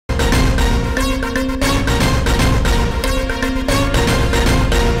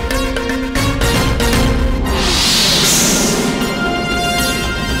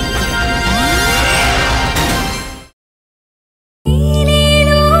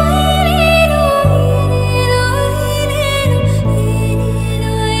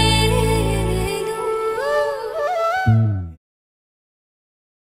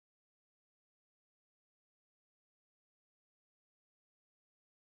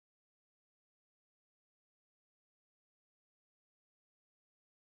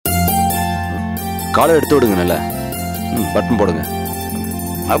காலை எடுத்து விடுங்க நல்ல. பட்டன் போடுங்க.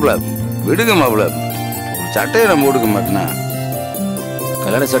 மாப்பிள்ள விடுங்க மாப்பிள்ள, சட்டையை நம்ம போடுக்க மாட்டேனா?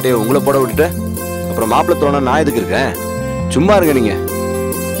 கல்யாண சட்டையை உங்களை போட விட்டுட்டு அப்புறம் மாப்பிள்ளை தோணா நான் எதுக்கு இருக்கேன்? சும்மா இருங்க நீங்க.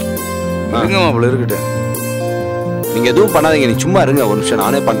 இருங்க மாப்பிள்ள இருக்கட்டும். நீங்க எதுவும் பண்ணாதீங்க, நீ சும்மா இருங்க. ஒரு நிமிஷம்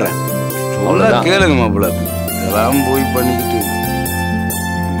நானே பண்றேன். கேளுங்க மாப்பிள்ள, இதெல்லாம் போய் பண்ணிக்கிட்டு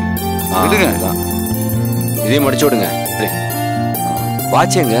விடுங்க. இதையும் முடிச்சு விடுங்க.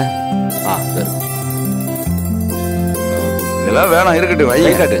 வாட்சிங்க. இதெல்லாம் வேணாம், இருக்கட்டும்.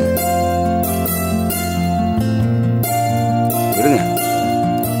 வைய காட்டுங்க. விடுங்க,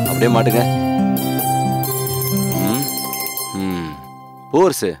 அப்படியே மாட்டுங்க.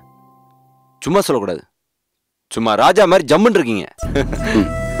 போர்ஸ் சும்மா சொல்லக்கூடாது. சும்மா ராஜா மாதிரி ஜம்முன்னு இருக்கீங்க.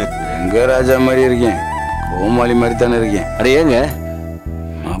 எங்க ராஜா மாதிரி இருக்கேன்? கோமாளி மாதிரி தானே இருக்கேன். அட ஏங்க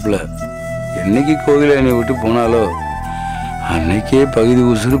மாப்பிள்ள, என்னைக்கு கோயில என்னை விட்டு போனாலோ அன்னைக்கே பகுதி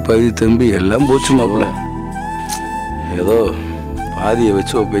உசுறு பகுதி தம்பி எல்லாம் போச்சு மாப்பிள்ள. ஏதோ பாதியை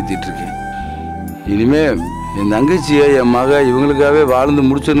வச்சு ஒப்பேத்திட்டு இருக்கேன். இனிமே என் தங்கச்சியை என் மக இவங்களுக்காகவே வாழ்ந்து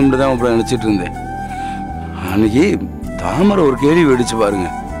முடிச்சணும்னு தான் மாப்பிள்ள நினைச்சிட்டு இருந்தேன். அன்னைக்கு தாமரை ஒரு கேள்வி வெடிச்சு பாருங்க.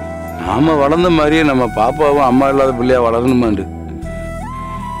 நாம வளர்ந்த மாதிரியே நம்ம பாப்பாவும் அம்மா இல்லாத பிள்ளையா வளரணுமாண்டு.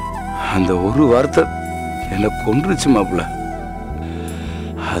 அந்த ஒரு வார்த்தை என்னை கொன்றுச்சு மாப்பிள்ள.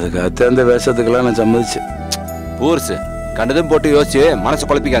 அதுக்கு அந்த வேஷத்துக்கெல்லாம் நான் சம்மதிச்சேன். போர்ஸ் கண்டதும் போட்டு யோசிச்சு மனசு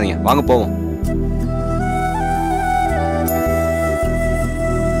குழப்பிக்காதீங்க. வாங்க போவோம்.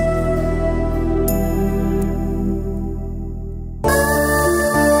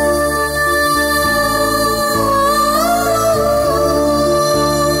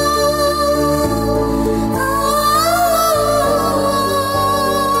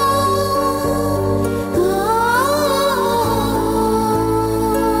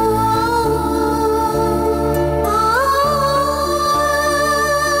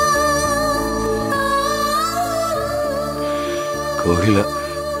 கோகிலா,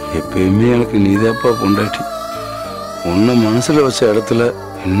 எப்பயுமே எனக்கு நீதாப்பா பொண்டாட்டி. உன்னை மனசுல வச்ச இடத்துல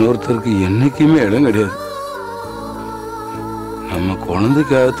இன்னொருத்தருக்கு என்னைக்குமே இடம் கிடையாது. நம்ம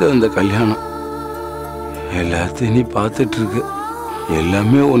குழந்தைக்காகத்தான் அந்த கல்யாணம். எல்லாத்தையும் நீ பார்த்துட்டு இருக்க.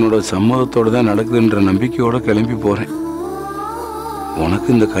 எல்லாமே உன்னோட சம்மதத்தோட தான் நடக்குதுன்ற நம்பிக்கையோட கிளம்பி போறேன். உனக்கு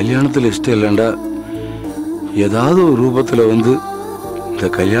இந்த கல்யாணத்துல இஷ்டம் இல்லைண்டா ஏதாவது ஒரு ரூபத்துல வந்து இந்த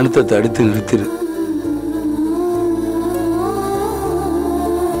கல்யாணத்தை தடுத்து நிறுத்திடு.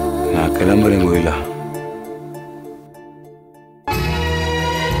 நான் கிளம்புறேன் கோயிலா.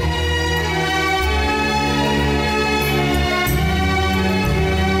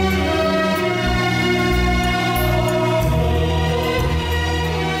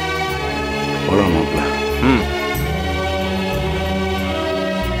 போலாம் மாப்பிள்ள.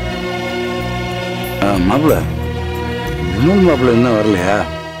 மாப்பிள்ள, விமல் மாப்பிள்ள என்ன வரலையா?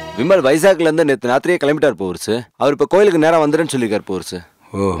 விமல் வைசாக்ல இருந்து நேற்று ராத்திரியே கிளம்பிட்டார் போர்ஸ். அவர் இப்ப கோயிலுக்கு நேரம் வந்துருன்னு சொல்லியிருக்காரு போர்ஸ்.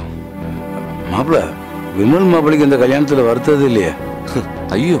 ஓ மாப்பிள்ள, விமல் மாப்பிளைக்கு இந்த கல்யாணத்துல வருத்தது இல்லையா?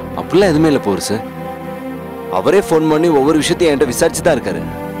 ஐயோ, அப்படிலாம் எதுவுமே இல்லை போர்ஸ். அவரே ஃபோன் பண்ணி ஒவ்வொரு விஷயத்தையும் என்கிட்ட விசாரிச்சு தான் இருக்காரு.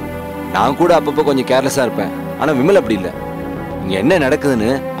 நான் கூட அப்பப்போ கொஞ்சம் கேர்லெஸ்ஸா இருப்பேன். ஆனா விமல் அப்படி இல்லை. இங்க என்ன நடக்குதுன்னு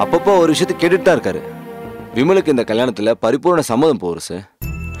அப்பப்போ ஒரு விஷயத்தை கேட்டுட்டு தான் இருக்காரு. விமலுக்கு இந்த கல்யாணத்துல பரிபூர்ண சம்மதம் போர்ஸ்.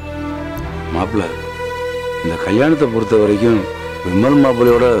 மாப்பிள்ள, இந்த கல்யாணத்தை பொறுத்த வரைக்கும் விமல்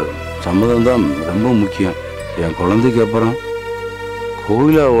மாப்பிள்ளையோட சம்மதம் தான் ரொம்ப முக்கியம். என் குழந்தைக்கு அப்புறம்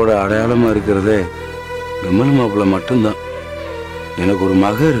கோயிலாவோட அடையாளமா இருக்கிறதே விமல் மாப்பிள்ள மட்டும்தான். எனக்கு ஒரு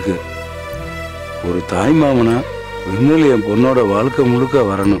மக இருக்கு. ஒரு தாய் மாமனா விமல் என் பொண்ணோட வாழ்க்கை முழுக்க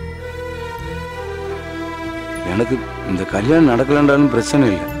வரணும். எனக்கு இந்த கல்யாணம் நடக்கலான்னு பிரச்சனை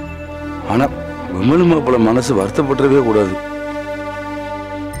இல்லை. ஆனா விமல் மாப்பிள்ள மனசு வருத்தப்பட்டுறவே கூடாது.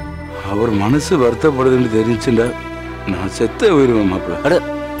 அவர் மனசு வருத்தப்படுதுன்னு தெரிஞ்சுட்டா நான் செத்த உயிருவேன் மாப்பிள்ள. அட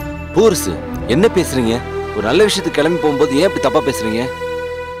போர்ஸ், என்ன பேசுறீங்க? ஒரு நல்ல விஷயத்துக்கு கிளம்பி போகும்போது ஏன் இப்படி தப்பா பேசுறீங்க?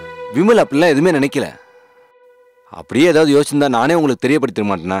 விமல் அப்படிலாம் எதுவுமே நினைக்கல. அப்படியே ஏதாவது யோசிச்சிருந்தா நானே உங்களுக்கு தெரியப்படுத்த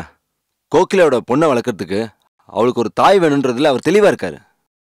மாட்டேனா? கோகிலாவோட பொண்ணை வளர்க்கறதுக்கு அவளுக்கு ஒரு தாய் வேணுன்றதுல அவர் தெளிவா இருக்காரு.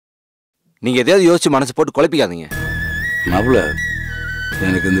 நீங்க எதையாவது யோசிச்சு மனசு போட்டு குழப்பிக்காதீங்க. மாப்பிள்ள,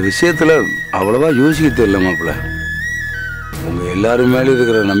 எனக்கு இந்த விஷயத்துல அவ்வளவா யோசிக்க தெரியல மாப்பிள்ள. உங்க எல்லாரும் மேலே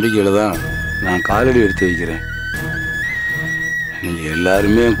இருக்கிற நம்பிக்கையில தான் நான் காலடி எடுத்து வைக்கிறேன். நீங்க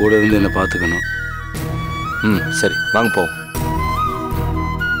எல்லாருமே கூட இருந்து என்ன பார்த்துக்கணும். சரி, வாங்க போவோம்.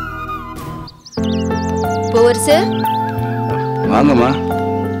 போவர்ஸ், வாங்கம்மா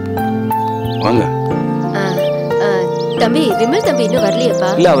வாங்க. தம்பி, விமல் தம்பி இன்னும் வரலையப்பா?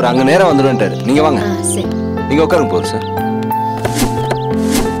 இல்ல, அவர் அங்க நேரா வந்துருவாரு. நீங்க வாங்க. சரி, நீங்க உட்காருங்க போவர்ஸ்.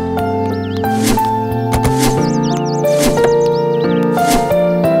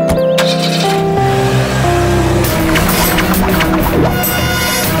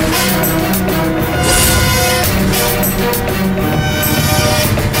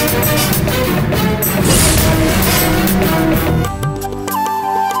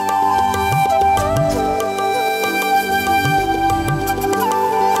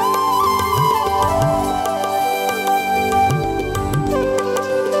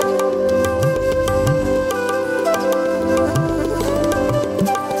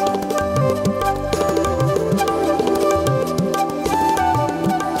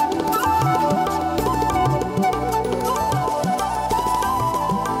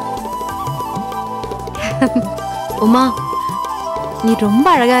 உமா, நீ ரொம்ப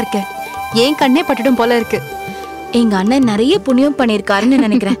அழகா இருக்க. ஏன் கண்ணே பட்டுடும் போல இருக்கு. எங்க அண்ணன் நிறைய புண்ணியம் பண்ணிருக்காருன்னு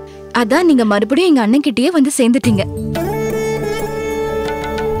நினைக்கிறேன். அதான் நீங்க மறுபடியும் எங்க அண்ணன் கிட்டயே வந்து சேர்ந்துட்டீங்க.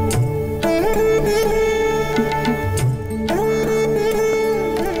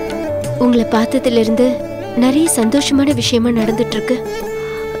 உங்களை பார்த்ததுல இருந்து நிறைய சந்தோஷமான விஷயமா நடந்துட்டு இருக்கு.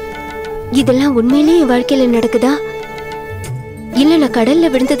 இதெல்லாம் உண்மையிலேயே என் வாழ்க்கையில நடக்குதா இல்ல நான்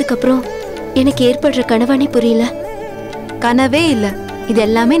கடல்ல விழுந்ததுக்கு அப்புறம் எனக்கு ஏற்படுற கனவானே புரியல. கனவே இல்ல, இது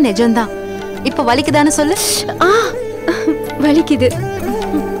எல்லாமே நிஜம்தான். இப்ப வலிக்குதான்னு சொல்லு. வலிக்குது.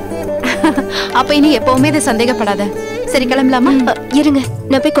 அப்ப இனி எப்பவுமே இதை சந்தேகப்படாத. சரி, கிளம்பலாமா? இருங்க,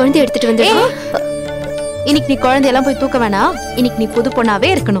 நான் போய் குழந்தை எடுத்துட்டு வந்துடுறேன். இன்னைக்கு நீ குழந்தையெல்லாம் போய் தூக்க வேணாம். இன்னைக்கு நீ புது பொண்ணாவே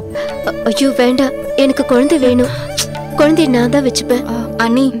இருக்கணும். ஐயோ வேண்டாம், எனக்கு குழந்தை வேணும். குழந்தைய நான் தான் வச்சுப்பேன்.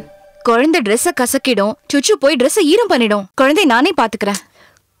 அண்ணி, குழந்தை ட்ரெஸ்ஸ கசக்கிடும், சுச்சு போய் ட்ரெஸ்ஸ ஈரம் பண்ணிடும். குழந்தை நானே பாத்துக்கிறேன்.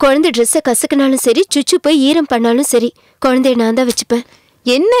 குழந்தை ட்ரெஸ்ஸ கசக்கினாலும் சரி, சுச்சு போய் ஈரம் பண்ணாலும் சரி, குழந்தைய நான் தான் வச்சுப்பேன்.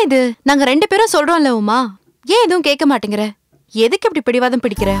 என்ன இது? நாங்க 2 பேரும் சொல்றோம்ல உமா, ஏன் எதுவும் கேட்க மாட்டேங்கிற? எதுக்கு இப்படி பிடிவாதம்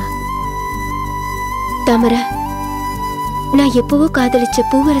பிடிக்கிற? தாமரை, நான் எப்பவோ காதலிச்ச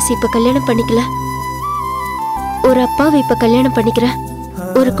பூவரசி இப்ப கல்யாணம் பண்ணிக்கல. ஒரு அப்பாவை இப்ப கல்யாணம் பண்ணிக்கிறேன்.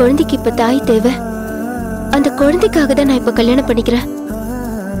 ஒரு குழந்தைக்கு இப்ப தாய் தேவை. அந்த குழந்தைக்காக தான் நான் இப்ப கல்யாணம் பண்ணிக்கிறேன்.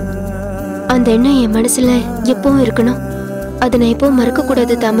 அந்த எண்ணம் என் மனசுல எப்பவும் இருக்கணும். அதை நான் எப்பவும் மறக்க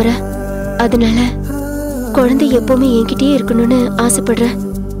கூடாது தாமரை. அதனால குழந்தை எப்பவுமே என்கிட்டயே இருக்கணும்னு ஆசைப்படுறேன்.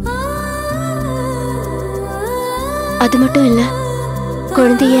 அது மட்டும் இல்ல,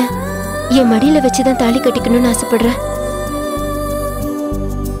 குழந்தைய என் மடியில வச்சுதான் தாலி கட்டிக்கணும்னு ஆசைப்படுறேன்.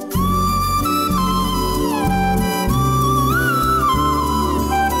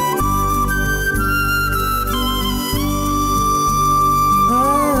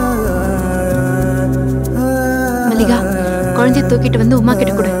 மல்லிகா, குழந்தைய தூக்கிட்டு வந்து உமா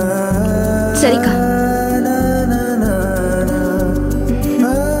கிட்ட கொடு. சரிக்கா.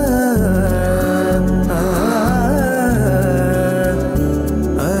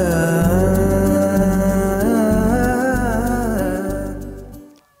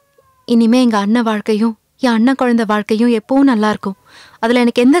 இனிமே எங்க அண்ணன் வாழ்க்கையும் என் அண்ணன் குழந்தை வாழ்க்கையும் எப்பவும் நல்லா இருக்கும். அதுல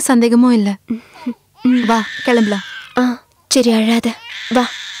எனக்கு எந்த சந்தேகமும் இல்ல. வா, கிளம்பலாம். சரி, அழாத, வா.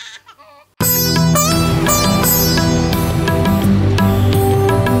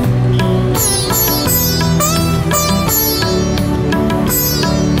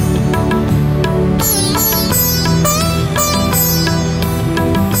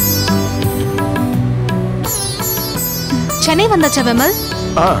 சென்னை வந்தாச்சா விமல்?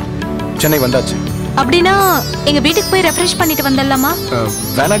 சென்னை வந்தாச்சு. அப்படின்னா எங்க வீட்டுக்கு போய் ரெஃப்ரெஷ் பண்ணிட்டு வந்துடலாமா?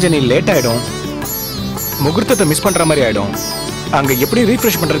 வேணா ஜெனி, லேட் ஆயிடும். முகூர்த்தத்தை மிஸ் பண்ற மாதிரி ஆயிடும். அங்க எப்படி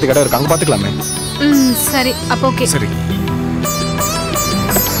ரீஃப்ரெஷ் பண்றதுக்கு இடம் இருக்கு, அங்க பாத்துக்கலாமே. சரி, அப்போ ஓகே. சரி.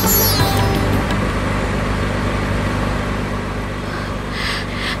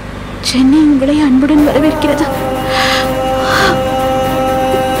 சென்னை உங்களை அன்புடன் வரவேற்கிறது.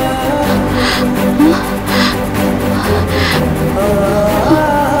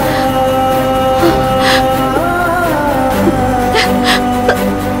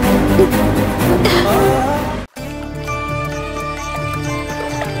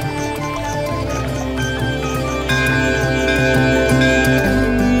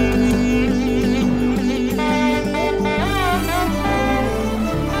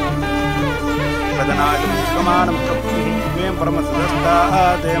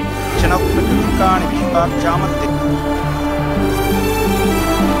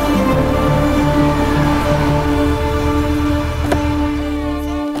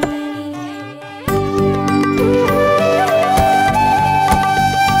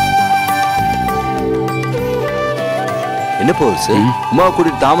 என்ன போவரசு, உமா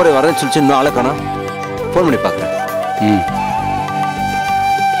கூட்டிட்டு தாமரை வரேன்னு சொல்லிச்சு, இன்னும் ஆளை காணோம். ஃபோன் பண்ணி பார்க்குறேன்.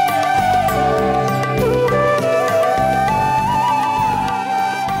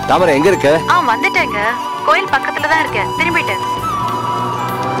 தாமரை எங்க இருக்க? வந்துட்டேங்க. கோயில் பக்கத்துல தான் இருக்கேன். திரும்பிட்டேன்.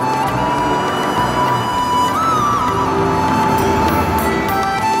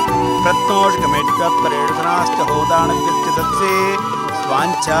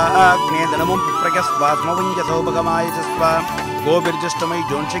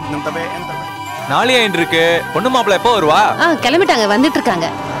 நாளை இருக்கு. பொண்ணு மாப்பிள்ள எப்போ வருவா? கிளம்பிட்டாங்க, வந்துட்டு இருக்காங்க.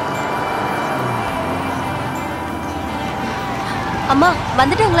 அம்மா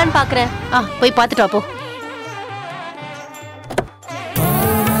வந்துட்டாங்களான்னு பாக்குறேன். போய் பார்த்துட்டு வா போ.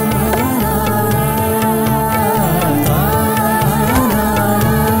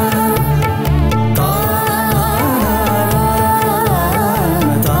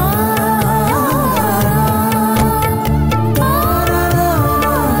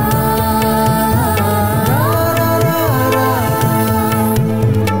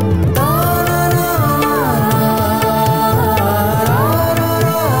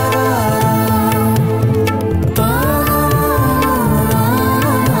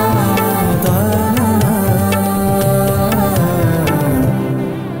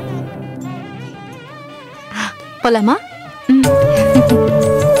 போலாமா?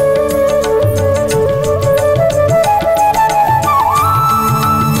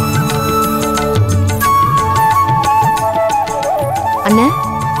 அண்ணா,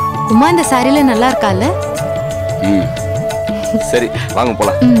 உமா இந்த சாரில நல்லா இருக்கால? சரி வாங்க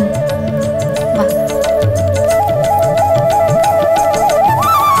போலாம். வா.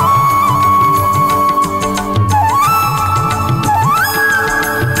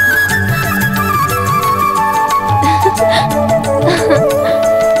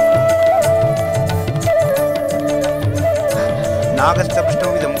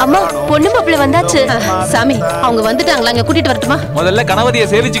 அம்மா, பொண்ணு மாப்பிள்ளை வந்தாச்சு. சாமி, அவங்க வந்துட்டாங்களா? அங்க கூட்டிட்டு வரட்டுமா? முதல்ல கணவதியை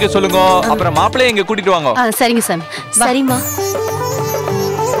சேவிச்சுக்க சொல்லுங்க, அப்புறம் மாப்பிள்ளைய இங்க கூட்டிட்டு வாங்க. சரிங்க சாமி. சரிம்மா.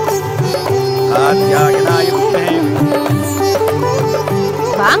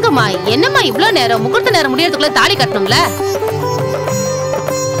 வாங்கம்மா. என்னம்மா இவ்வளவு நேரம்? முகூர்த்த நேரம் முடியறதுக்குள்ள தாலி கட்டணும்ல?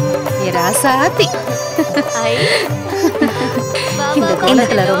 ராசாத்தி, இந்த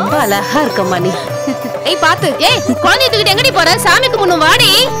கோலத்துல ரொம்ப அழகா இருக்கம்மா நீ. ஏய் பாத்து, ஏய் குழந்தைய தூக்கிட்டு எங்கடி போற? சாமிக்கு முன்னும் வாடி.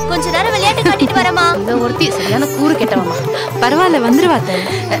 கொஞ்ச நேரம் விளையாட்டு காட்டிட்டு வரமா. இந்த ஒருத்தி சரியான கூறு கெட்டவமா. பரவாயில்ல, வந்துருவாத்த.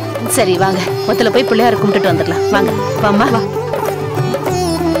 சரி வாங்க, முதல்ல போய் பிள்ளையார கும்பிட்டுட்டு வந்துடலாம். வாங்க வாம்மா. வா.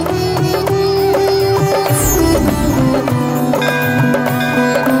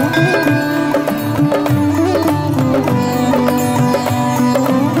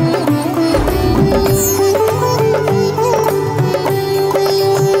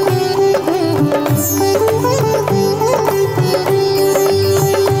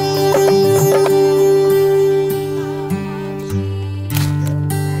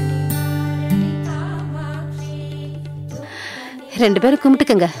 ரெண்டு பேரும்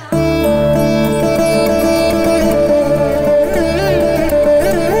கும்பிட்டுக்கங்க.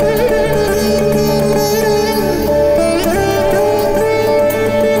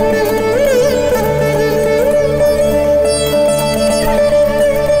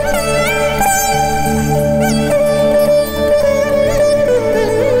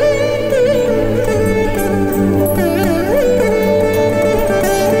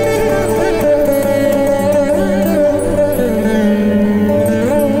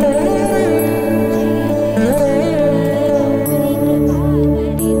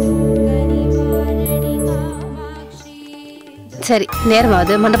 சரி,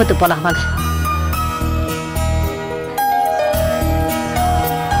 நேரமாவது மண்டபத்துக்கு போலாம் வாங்க.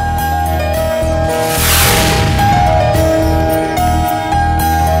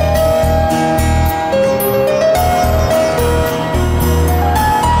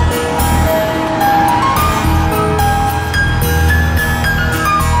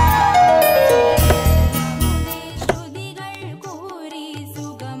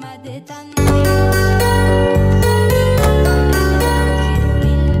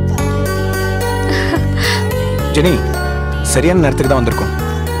 ஜெனி, சரியான நேரத்துக்கு தான் வந்திருக்கோம்.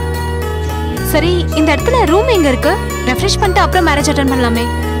 சரி, இந்த இடத்துல ரூம் எங்க இருக்கு? ரெஃப்ரெஷ் பண்ணிட்டு அப்புறம் மேரேஜ் அட்டெண்ட் பண்ணலாமே.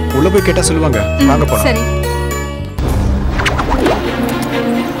 உள்ள போய் கேட்டா சொல்லுவாங்க. வாங்க போலாம். சரி.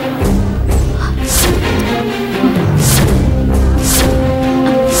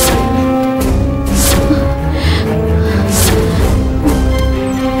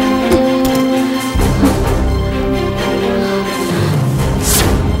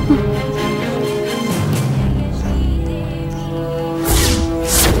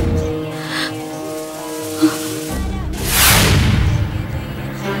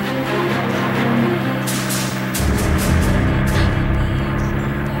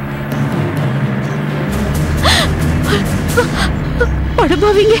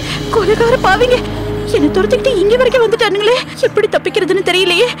 படுபாவீங்க, கொலைகார பாவீங்க, என்ன துரத்துக்கிட்டு இங்க வரைக்கும் வந்துட்டானுங்களே. எப்படி தப்பிக்கிறதுன்னு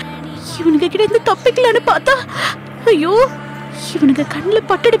தெரியலையே. இவனுங்க கிட்ட இருந்து தப்பிக்கலான்னு பார்த்தா, ஐயோ, இவனுங்க கண்ணுல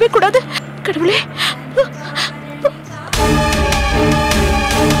பட்டுடவே கூடாது. கடவுளே.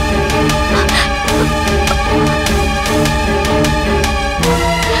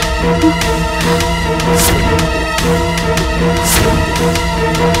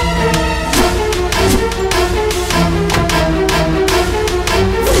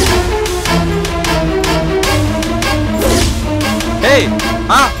 ஏய்,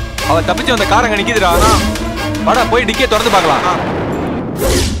 அவ தப்பிச்சு வந்த காரங்க நிக்குதுடா. வாடா போய் டிக்கிய திறந்து பார்க்கலாம்.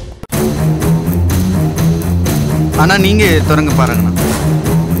 ஆனா நீங்க திறங்க பாருங்கண்ணா.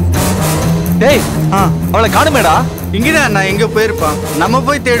 டேய், அவளை காணுமேடா. இங்கதான் அண்ணா, எங்க போயிருப்பான்? நம்ம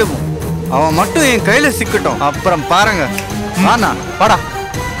போய் தேடுவோம். அவன் மட்டும் என் கையில சிக்கட்டும், அப்புறம் பாருங்க. வாண்ணா, வாடா.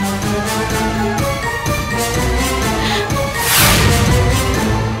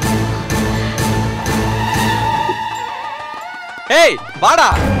 ஏய், வாடா.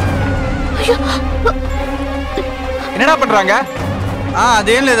 என்னடா பண்றாங்க?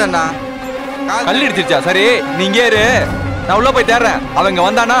 அதே இல்லதண்ணா, கல் இடிச்சிருச்சா? சரி நீங்க ஏறு, நான் உள்ள போய் தேடுறேன். அவங்க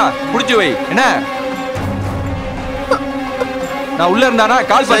வந்தானா புடிச்சு வை. என்ன நான் உள்ள இருந்தானா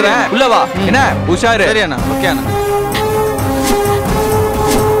கால் பண்றேன். உள்ள வா. என்ன உஷாரு. சரி அண்ணா. ஓகே அண்ணா.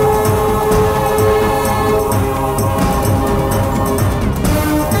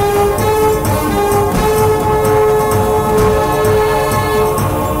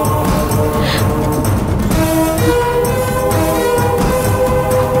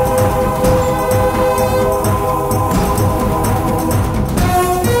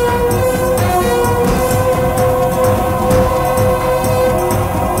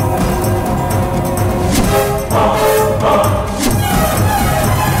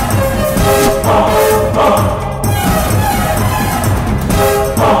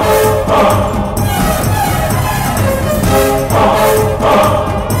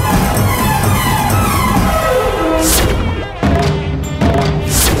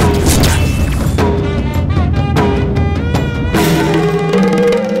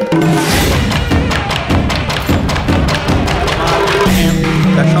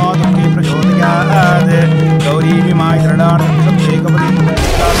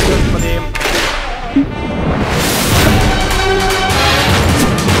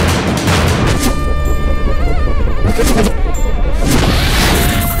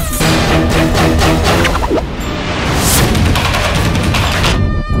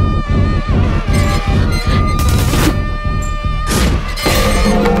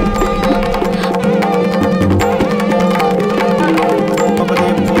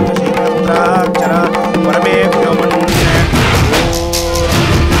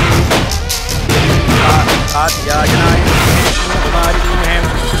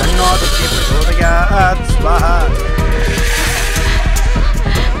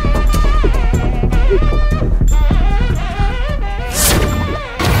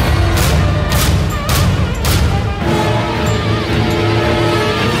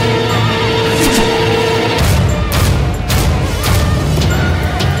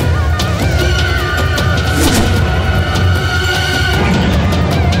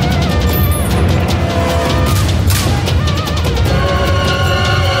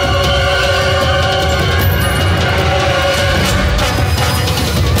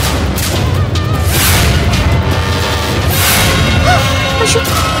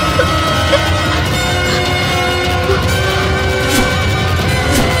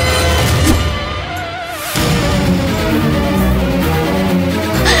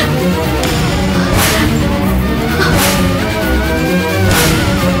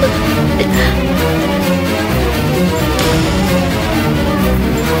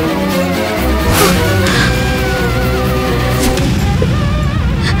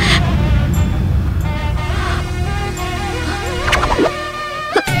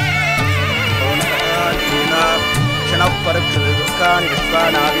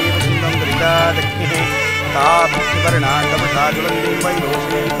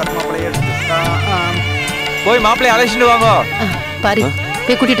 போய் மாப்பிள்ளைய அழைச்சிட்டு வாங்க. பாரு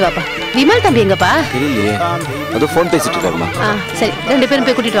போய் கூட்டிட்டு வாப்பா. விமல் தம்பி எங்கப்பா? தெரியலையே, அது ஃபோன் பேசிட்டு இருக்காருமா. சரி, 2 பேரும்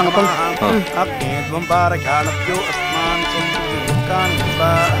போய் கூட்டிட்டு வாங்க போங்க.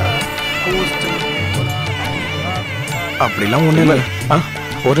 அப்படிலாம் ஒண்ணு இல்லை.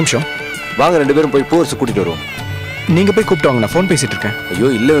 ஒரு நிமிஷம் வாங்க, 2 பேரும் போய் பூவரசு கூட்டிட்டு வருவோம். நீங்க போய் கூப்பிட்டு வாங்க, நான் ஃபோன் பேசிட்டு இருக்கேன். ஐயோ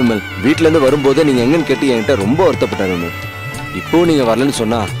இல்ல விமல், வீட்ல இருந்து வரும்போதே நீங்க எங்கன்னு கேட்டு என்கிட்ட ரொம்ப வருத்தப்பட்டாரு விமல். இப்போ நீங்க வரலன்னு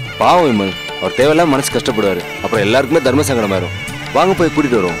சொன்னா பாவம் விமல், அவர் தேவையில்லாம மனசு கஷ்டப்படுவாரு. அப்புறம் எல்லாருக்குமே தர்ம சங்கடம் ஆயிரும். வாங்க போய்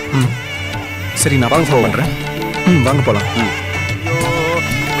கூட்டிட்டு வருவோம். சரி, நான் வாங்க ஃபோன் பண்றேன். வாங்க போலாம்.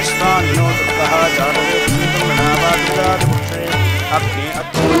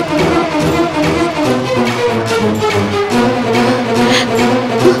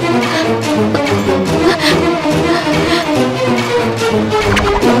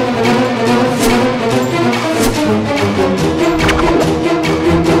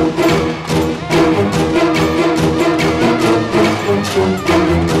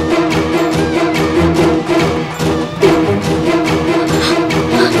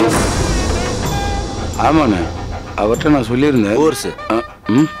 ஆமாண்ணே, அவர்கிட்ட நான் சொல்லியிருந்தேன். பூவரசு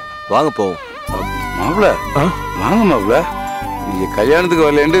வாங்க போவோம். மாப்பிள்ள வாங்க மாப்பிள்ள, நீங்க கல்யாணத்துக்கு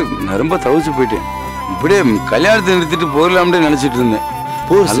வரலேன்ட்டு நான் ரொம்ப தவிச்சு போயிட்டேன். இப்படியே கல்யாணத்தை நிறுத்திட்டு போயிடலாம்னு நினைச்சிட்டு இருந்தேன்.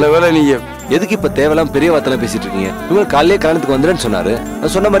 நல்ல வேலை நீங்க. எதுக்கு இப்ப தேவையில்லாம பெரிய வார்த்தை பேசிட்டு இருக்கீங்க? இவங்க காலையிலே கல்யாணத்துக்கு வந்துடுன்னு சொன்னாரு,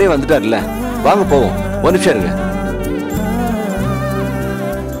 நான் சொன்ன மாதிரியே வந்துட்டாருல்ல. வாங்க போவோம். ஒரு நிமிஷம் இருங்க.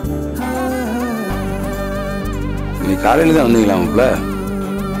 நீ காலையில தான் வந்தீங்களா மாப்பிள்ள?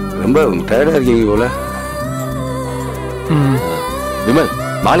 ரொம்ப டயர்டா இருக்கீங்க போல. விமல்,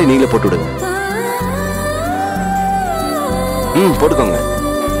 மாலை நீங்களே போட்டு விடுங்க. போட்டுக்கோங்க.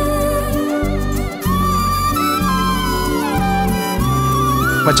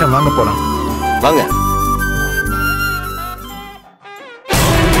 மச்சான் வாங்க போலாம். வாங்க.